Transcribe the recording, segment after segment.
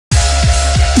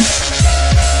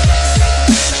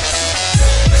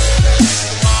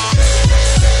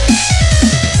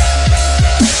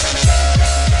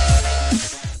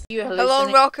Hello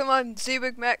and welcome, I'm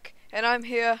ZeeBigMac and I'm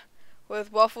here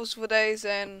with Waffles for Days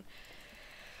and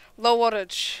Low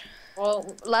Wattage.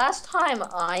 Well, last time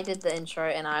I did the intro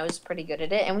and I was pretty good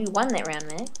at it and we won that round,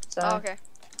 man. So Oh, okay.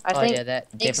 I think yeah,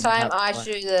 that next definitely time I helped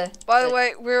should do the... By the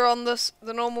way, we're on the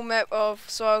normal map of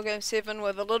Survival Game 7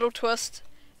 with a little twist.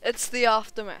 It's the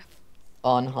aftermath.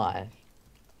 on Hive.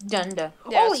 Dunder.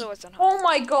 Yeah, it's always on Hive. Oh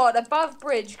my god, above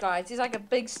bridge, guys. There's like a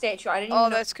big statue. I didn't even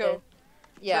know That's cool.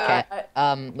 Yeah.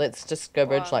 Okay, let's just go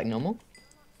bridge like normal.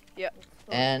 Yep.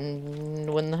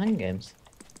 And win the home games.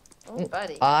 Oh,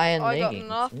 buddy. Iron I got leggings.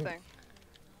 nothing.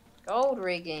 Gold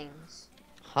riggings.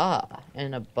 Ha,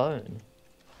 and a bone.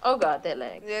 Oh god, that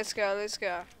lag. Let's go, let's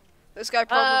go. This guy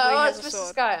probably has a it's sword.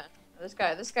 this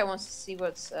guy. This guy wants to see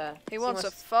what's He wants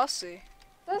a fussy.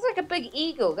 That's like a big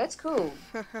eagle. That's cool.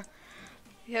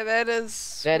 Yeah, that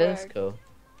is That is swag. cool.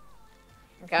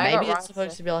 Okay, I Maybe got it's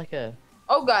supposed to be like a...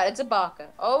 Oh god, it's a barker.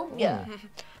 Oh yeah.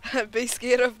 Be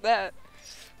scared of that.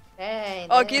 Hey.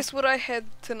 Oh, guess what I had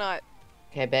tonight?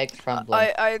 Okay, bags front block.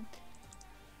 I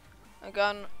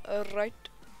gone right.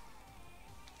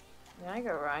 Yeah, I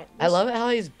got right. I love it how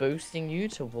he's boosting you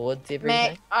towards everything.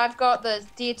 Mac, I've got the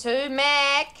tier 2.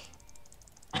 Mac!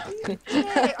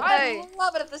 Yeah, I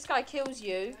love it if this guy kills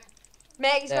you.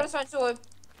 Mac, he's got a stone sword.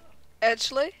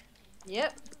 Actually?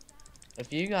 Yep.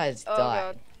 If you guys Oh, die,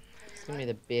 God. it's gonna be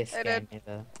the best I game did.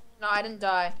 ever. No, I didn't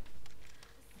die.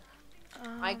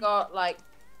 I got like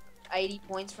 80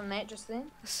 points from that just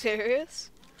then. Serious?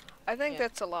 I think Yeah.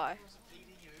 that's a lie.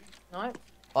 No,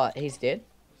 Oh, he's dead?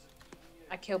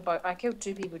 I killed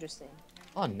 2 people just then.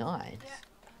 Oh, nice.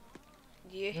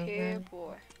 Yeah, Okay.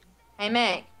 boy. Hey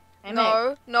Mac. Hey Mac.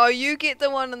 No, no, you get the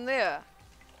one in there.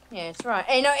 Yeah, that's right.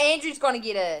 Hey, no, Andrew's gonna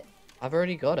get it. I've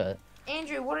already got it.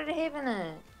 Andrew, what did it have in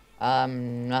it?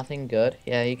 Nothing good.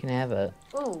 Yeah, you can have it.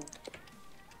 Ooh.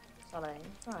 Sorry.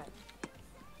 Right.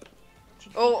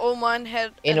 All mine had.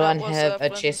 and Anyone it was have a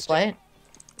flint and chest steel. plate?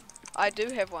 I do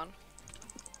have one.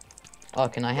 Oh,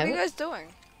 can I What have are you it? guys doing?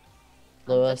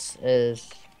 Lewis is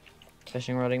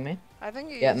fishing rodding me. I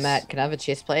think he's... Yeah, Matt, can I have a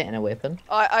chest plate and a weapon?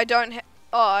 I don't have.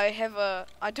 Oh, I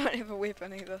don't have a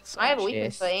weapon either. So. I have a weapon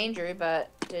Yes. for Andrew, but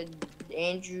did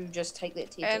Andrew just take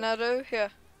that tier? And I do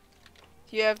here.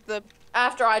 You have the.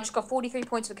 After I just got 43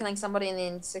 points for killing somebody and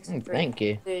then 63. Thank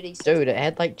you. 30. Dude, it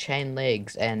had like chain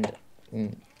legs and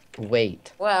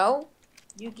weight. Well,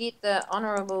 you get the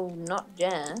honorable not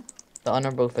done. The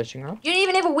honorable fishing rod. You didn't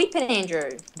even have a weapon,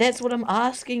 Andrew. That's what I'm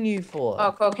asking you for.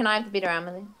 Oh, cool. Can I have the better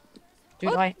armor then? Dude,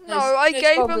 What? I No, I There's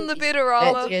gave gold him the boobies. better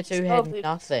that armor. tier 2 Oh, had boobies.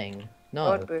 nothing. No,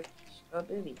 God boobies. God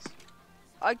boobies.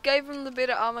 I gave him the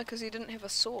better armor because he didn't have a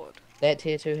sword. that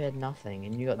tier 2 had nothing,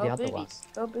 and you got the God other one. boobies.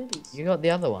 God boobies. You got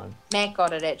the other one. Mac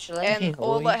got it actually. And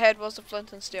all boy. that had was a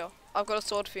flint and steel. I've got a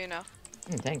sword for you now.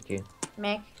 Thank you.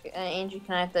 Mac, Andrew,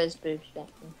 can I have those boobs back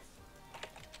then?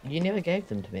 You never gave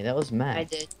them to me. That was Matt. I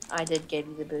did. I did give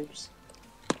you the boobs.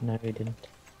 No, you didn't.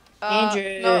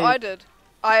 Andrew. No, I did.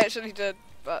 I actually did.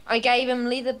 But I gave him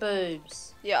leather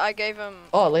boobs. yeah, I gave him.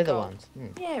 Oh, leather gold. ones.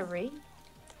 Yeah, Reed. What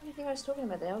do you think I was talking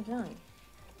about the whole time?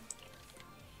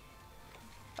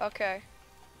 Okay.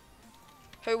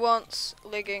 Who wants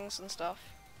leggings and stuff?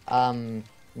 No,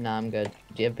 I'm good.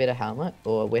 Do you have a better helmet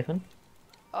or a weapon?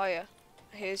 Oh yeah.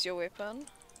 Here's your weapon.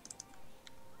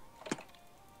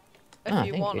 If Ah,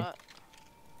 you thank want you. it.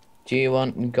 Do you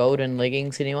want golden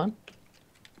leggings, anyone?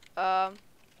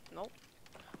 Nope.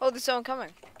 Oh, there's someone coming.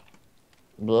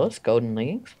 Lewis, golden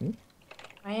leggings?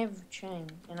 I have chain,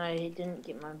 and I didn't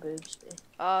get my boobs there.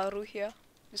 Ruhia.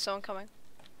 There's someone coming.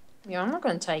 Yeah, I'm not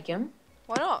gonna take him.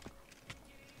 Why not?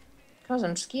 Because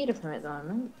I'm scared of him at the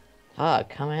moment. Ah,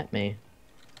 come at me.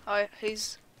 Oh,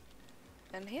 he's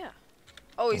in here.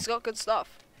 Oh, he's got good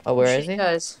stuff. Oh, where is he?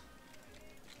 Does.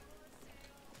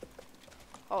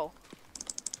 Oh.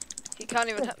 He can't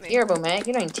even hit me. Terrible, Mac.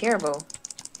 You're doing terrible.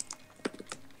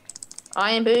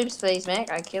 Iron boobs, please,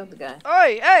 Mac. I killed the guy.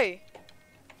 Oi, hey!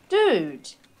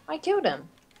 Dude, I killed him.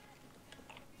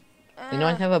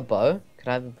 Anyone have a bow? Could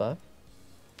I have a bow?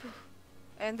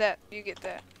 And that, you get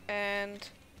that. And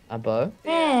A bow?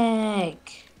 yeah,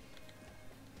 Mac.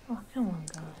 Oh, come on,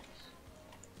 guys.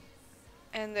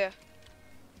 and there.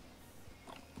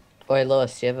 Oi,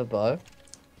 Lewis, do you have a bow?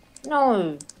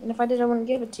 No, and if I did, I wouldn't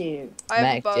give it to you. I have a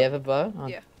Mac, bow. do you have a bow? Oh,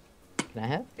 Yeah. Can I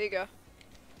have? There you go.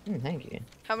 Thank you.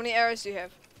 How many arrows do you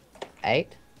have?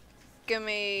 8? Give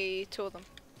me 2 of them.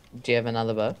 Do you have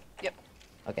another bow? Yep.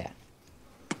 Okay.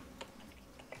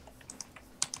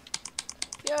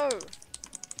 Yo!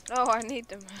 No, I need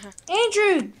them.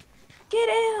 Andrew, get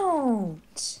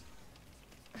out.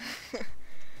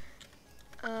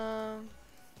 um,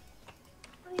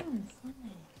 Not even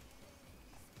funny.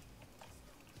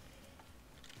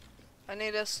 I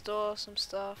need to store some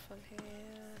stuff in here.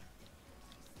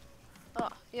 Oh,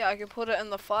 yeah, I can put it in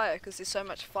the fire because there's so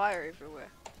much fire everywhere.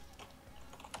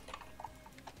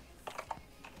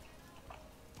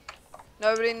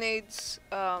 Nobody needs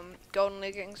golden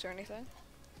leggings or anything.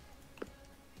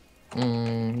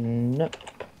 Nope.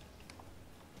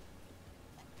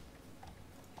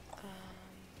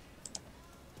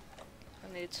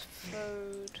 I need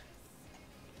food.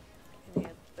 I need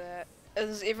that.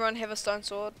 Does everyone have a stone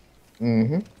sword?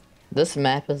 This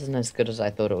map isn't as good as I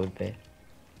thought it would be.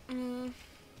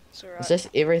 It's alright. It's just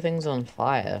everything's on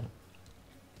fire.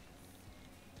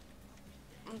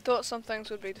 I thought some things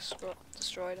would be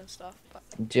destroyed and stuff, but...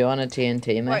 Do you want a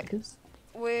TNT, Marcus?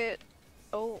 Where...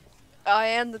 Oh. I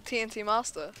am the TNT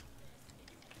master.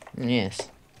 Yes.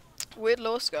 Where'd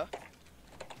Lewis go?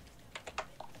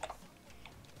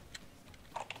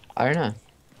 I don't know.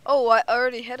 Oh, I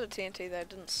already had a TNT that I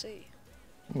didn't see.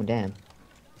 Oh, damn.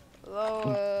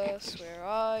 Lois, where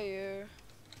are you?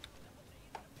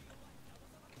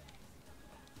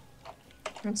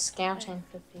 I'm scouting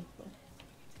for people.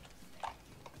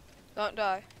 Don't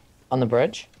die. On the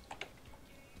bridge?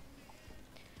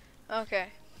 Okay.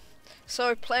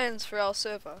 So, plans for our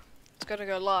server. It's gonna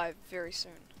go live very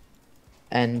soon.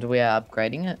 And we are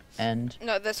upgrading it, and...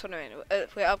 No, that's what I mean.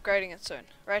 We're upgrading it soon.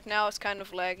 Right now, it's kind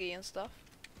of laggy and stuff.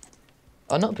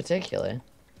 Oh, not particularly.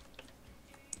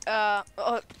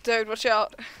 Oh, dude, watch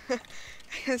out.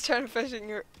 He's trying to fishing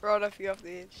you right off you off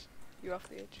the edge. You off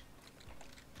the edge.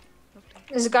 Lovely.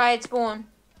 There's a guy at spawn.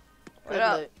 Wait Good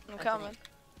up. loot, I'm I coming. think.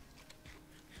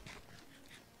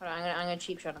 Hold on, I'm gonna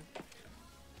cheap shot him.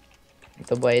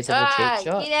 The ways of the cheap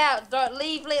shot. Get out! Don't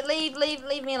leave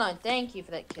me alone. Thank you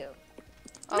for that kill.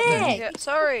 Oh, Meg, yeah,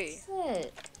 sorry.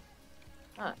 Sit.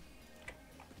 Oh.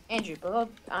 Andrew, blow up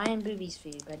iron boobies for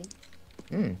you, buddy.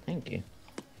 Thank you.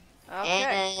 Okay.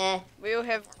 And We all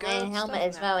have good iron helmet stuff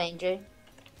as now. well, Andrew.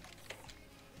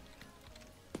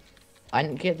 I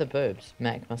didn't get the boobs.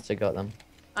 Mac must have got them.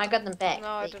 I got them back. No,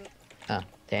 I didn't. Ah,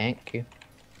 thank you.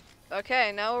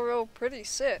 Okay, now we're all pretty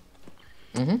set.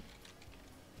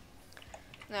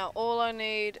 Now all I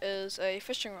need is a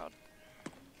fishing rod.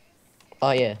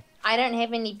 Oh, yeah. I don't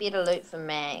have any better loot for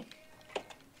Mag.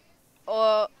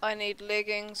 Or I need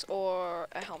leggings or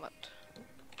a helmet.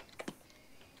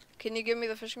 Can you give me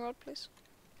the fishing rod, please?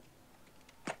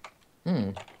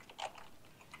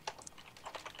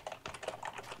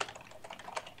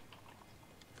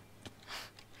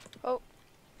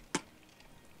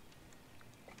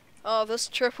 Oh, this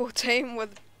triple team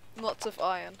with lots of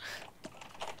iron.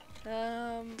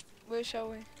 Where shall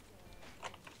we?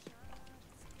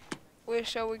 Where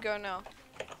shall we go now?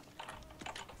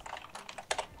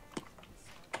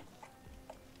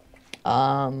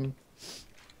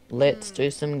 Let's do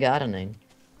some gardening.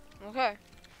 Okay.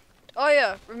 Oh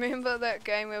yeah, remember that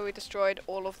game where we destroyed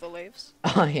all of the leaves?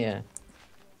 Oh, yeah.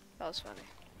 That was funny.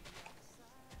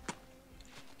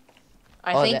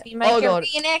 I Oh, think that- we make oh, a God.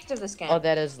 reenact of this game. Oh,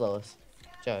 that is Lewis.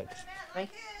 Jokes.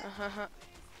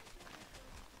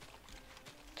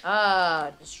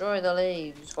 Destroy the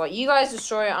leaves. What you guys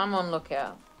destroy it, I'm on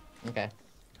lookout. Okay.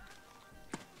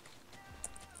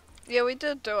 Yeah, we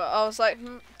did do it. I was like,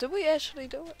 did we actually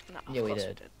do it? No, of Yeah, we course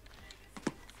did.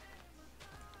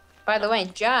 By the way,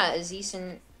 Ja is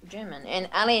Eastern German, and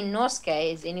Ali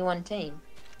Norske is anyone team.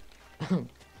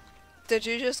 Did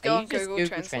you just go Are on you just Google Google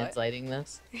Translate? translating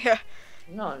this? Yeah.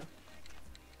 No.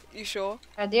 You sure?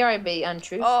 How dare I be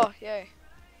untruthful? Oh, yay.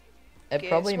 It Guess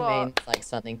probably what? means like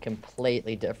something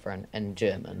completely different in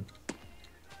German.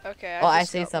 Okay. Oh, I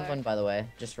just see got someone, that. by the way,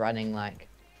 just running like...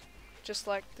 Just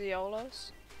like the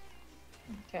YOLOs.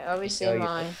 Okay, obviously Go you-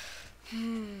 my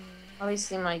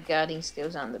obviously my guarding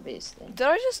skills aren't the best then. Did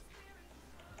I just...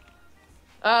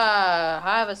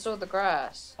 Hive, I saw the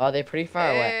grass. Oh, they're pretty far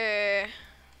away.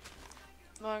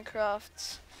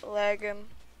 Minecraft's lagging.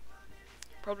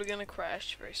 Probably gonna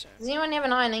crash very soon. Does anyone have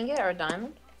an iron ingot or a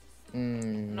diamond? No.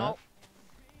 Nope.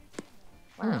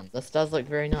 Wow. This does look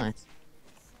very nice.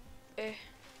 Eh.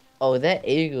 Oh, that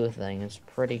eagle thing is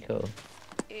pretty cool.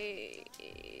 Eh.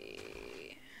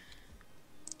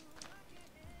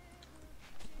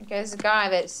 Okay, there's a guy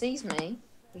that sees me.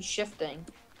 He's shifting.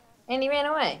 And he ran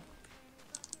away.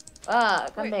 Come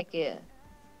Wait. back here.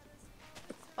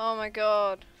 Oh my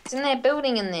god. It's in that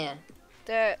building in there.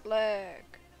 That lag.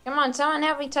 Come on, someone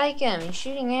help me take him. He's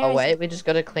shooting arrows. Oh, wait, we just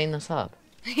gotta clean this up.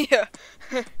 Yeah.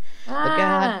 Look at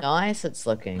how Ah, nice it's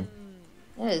looking.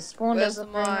 yeah, his spawn Where's does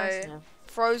look very nice my- now.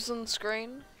 Frozen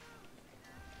screen.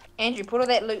 Andrew, put all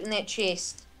that loot in that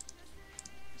chest.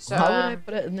 So, Why would I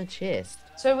put it in the chest?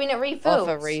 so when it refills. Off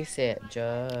a reset,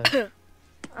 Joe.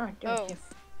 Oh, Oh.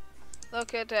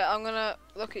 Look at that. I'm gonna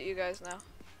look at you guys now.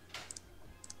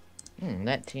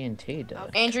 That TNT does.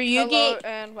 Andrew, you Hello get.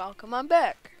 and welcome. I'm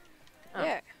back. Oh.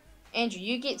 Yeah. Andrew,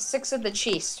 you get 6 of the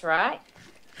chests, right?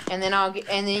 And then I'll get.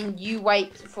 And then you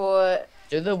wait for.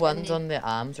 Do the ones then- on the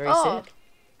arms reset? Oh.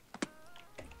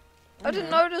 I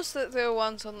didn't notice that there were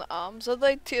ones on the arms. Are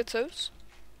they tier 2s?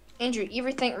 Andrew,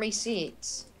 everything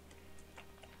resets.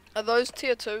 Are those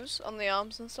tier 2s on the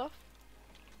arms and stuff?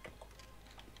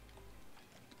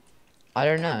 I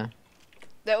don't know.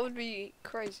 That would be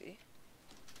crazy.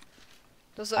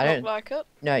 Does it I look don't- like it?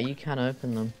 No, you can't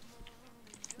open them.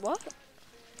 What?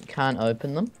 You can't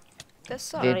open them. That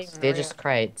sucks. They're, even they're real. just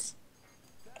crates.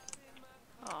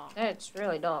 Oh, That's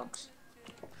really dogs.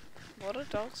 what a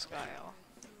dog scale.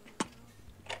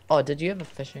 Oh, did you have a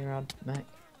fishing rod, Mac?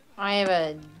 I have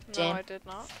a No, jam. I did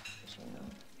not.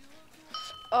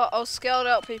 Oh, I'll scout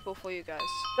out people for you guys.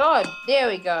 God, there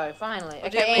we go. Finally. Oh,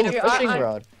 Okay, yeah, Oh, Andrew. fishing I,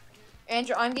 rod.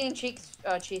 Andrew, I'm getting chest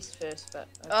first, but.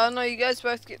 Okay. No, you guys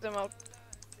both get them.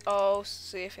 I'll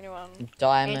see if anyone.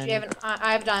 Diamond. Andrew, you have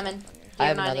I have a diamond. Do you I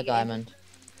have an iron another ingot, Andrew? diamond. Do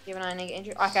you have an iron ingot,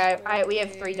 Andrew? Okay, we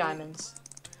have 3 diamonds.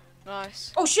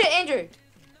 Nice. Oh shit, Andrew!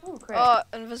 Oh crap.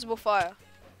 Oh, invisible fire.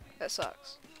 That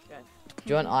sucks. Do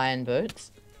you want iron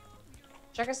boots?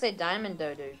 Chuck us that diamond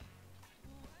though, dude.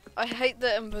 I hate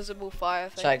the invisible fire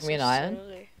thing. Chuck it's me an so iron?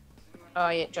 silly. Oh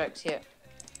yeah, jokes here.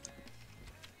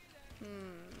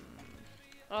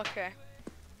 Okay.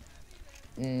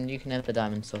 You can have the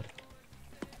diamond sword.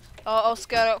 I'll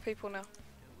scout out people now.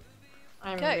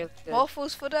 I'm Okay. really good.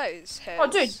 Waffles for days. Has... Oh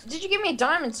dude, did you give me a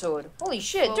diamond sword? Holy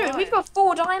shit, For dude, what? we've got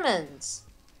 4 diamonds.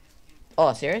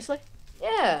 Oh, seriously?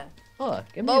 Yeah. Oh,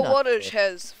 give me Low another wattage sword.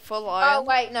 has full Oh iron.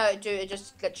 wait, no, dude, it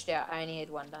just glitched out. I only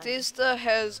had 1 diamond. Desta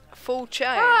has full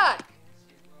chain. Fuck!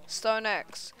 Stone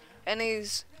axe. And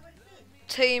he's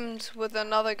teamed with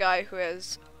another guy who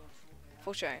has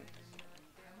full chain.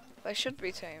 They should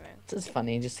be teaming. This is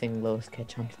funny, just seeing Lewis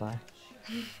catch on fire.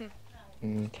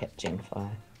 Catching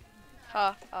fire.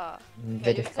 Ha ha.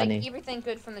 Very Take funny. everything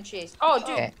good from the chest. Oh dude,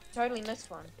 Okay. totally missed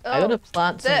one. I gotta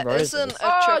plant some that roses. isn't a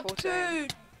Oh triple team.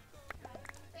 dude!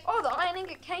 Oh, the iron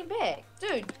ingot came back.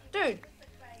 Dude. Okay.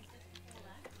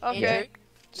 Andrew,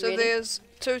 So ready? there's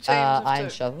 2 teams of iron 2.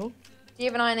 shovel? Do you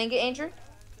have an iron ingot, Andrew?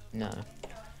 No.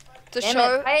 To Damn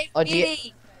show. it, I have Oh, do you-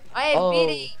 Betty! I have Oh.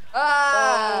 Betty!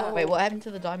 Ah! Oh. Wait, what happened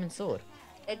to the diamond sword?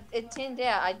 It turned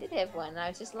out I did have one. I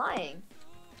was just lying.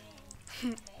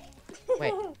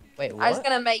 Wait, Wait, I was what?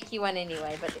 gonna make you one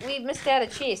anyway, but we missed out a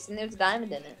chest and there was a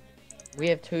diamond in it. We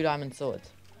have 2 diamond swords.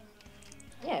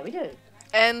 Yeah, we do.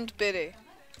 And Betty.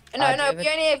 No, do you no, have we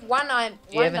a- only have one iron.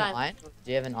 Do you One have an diamond. iron?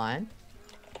 Do you have an iron?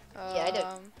 Yeah, I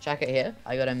do. Chuck it here.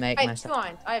 I gotta make I have 2 myself.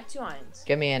 irons. I have 2 irons.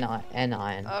 Give me an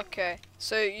iron. Okay,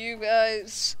 so you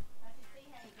guys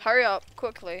hurry up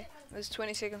quickly. There's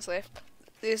 20 seconds left.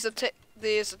 There's a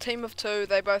team of 2.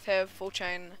 They both have full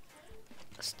chain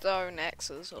stone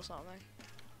axes or something.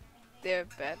 They're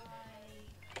bad.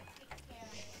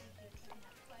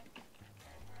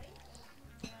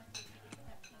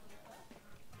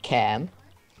 Cam.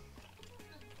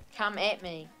 Come at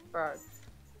me, bro.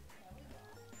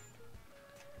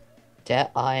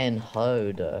 That iron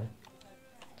hoe, though.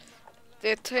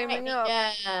 They're teaming up.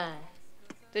 Yeah.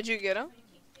 Did you get him?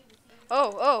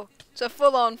 Oh, it's a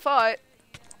full-on fight.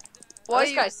 Why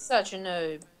This you? guy's such a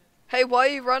noob. Hey, why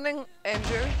are you running,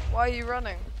 Andrew? Why are you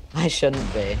running? I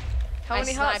shouldn't be. How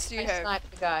many hearts do you I have?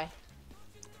 sniped the guy.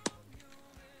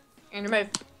 And move.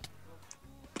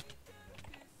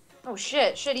 Oh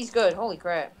shit, he's good. Holy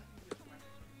crap.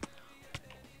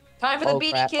 Time for the Oh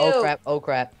BD crap, kill. oh crap, oh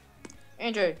crap.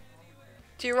 Andrew.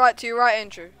 To your right,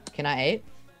 Andrew. Can I eat?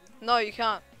 No, you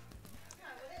can't.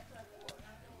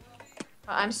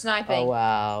 I'm sniping. Oh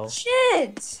wow.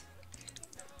 Shit!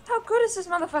 How good is this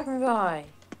motherfucking guy?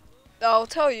 I'll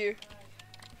tell you.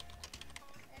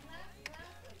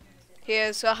 He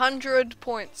has 100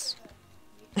 points.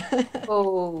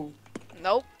 Oh.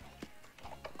 Nope.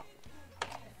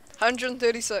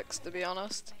 136 to be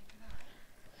honest.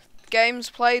 Games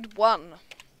played 1.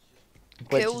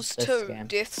 Which Kills is this 2. game?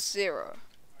 Deaths 0.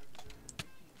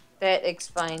 That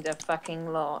explained a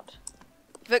fucking lot.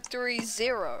 Victory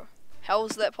 0. How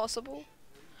is that possible?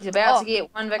 He's about Oh. to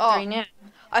get 1 victory now.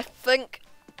 I think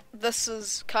this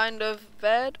is kind of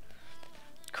bad.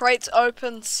 Crates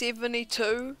open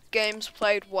 72. Games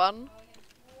played 1.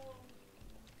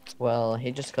 Well,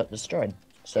 he just got destroyed.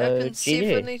 He So opened GG.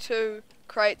 72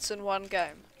 crates in 1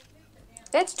 game.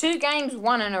 That's 2 games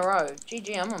won in a row.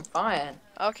 GG, I'm on fire.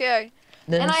 Okay.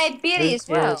 And I had Betty as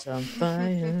well. Is on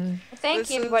fire. Thank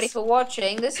you everybody for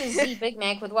watching. This is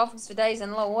ZeeBigMac with Waffles for Days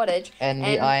and Low Wattage. And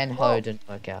the Iron Hoe didn't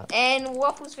work out. And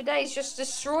Waffles for Days just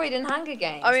destroyed in Hunger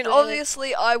Games. I mean,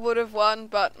 obviously I would have won,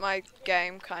 but my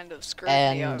game kind of screwed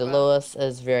me over. And Lewis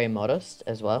is very modest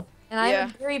as well. And I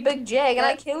have a very big jag, and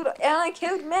I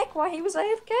killed Mac while he was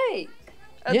AFK.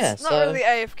 It's not really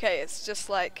AFK. It's just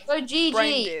like so GG.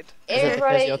 Brain dead.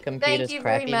 Everybody, your computer's thank you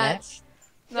crappy, very Mac? much.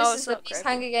 No, this it's is not the best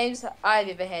crappy. Hunger Games I've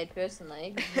ever had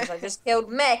personally, because I just killed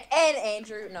Mac and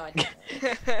Andrew. No, I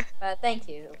didn't. But thank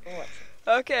you for watching.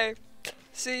 Okay.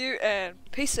 See you and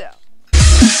peace out.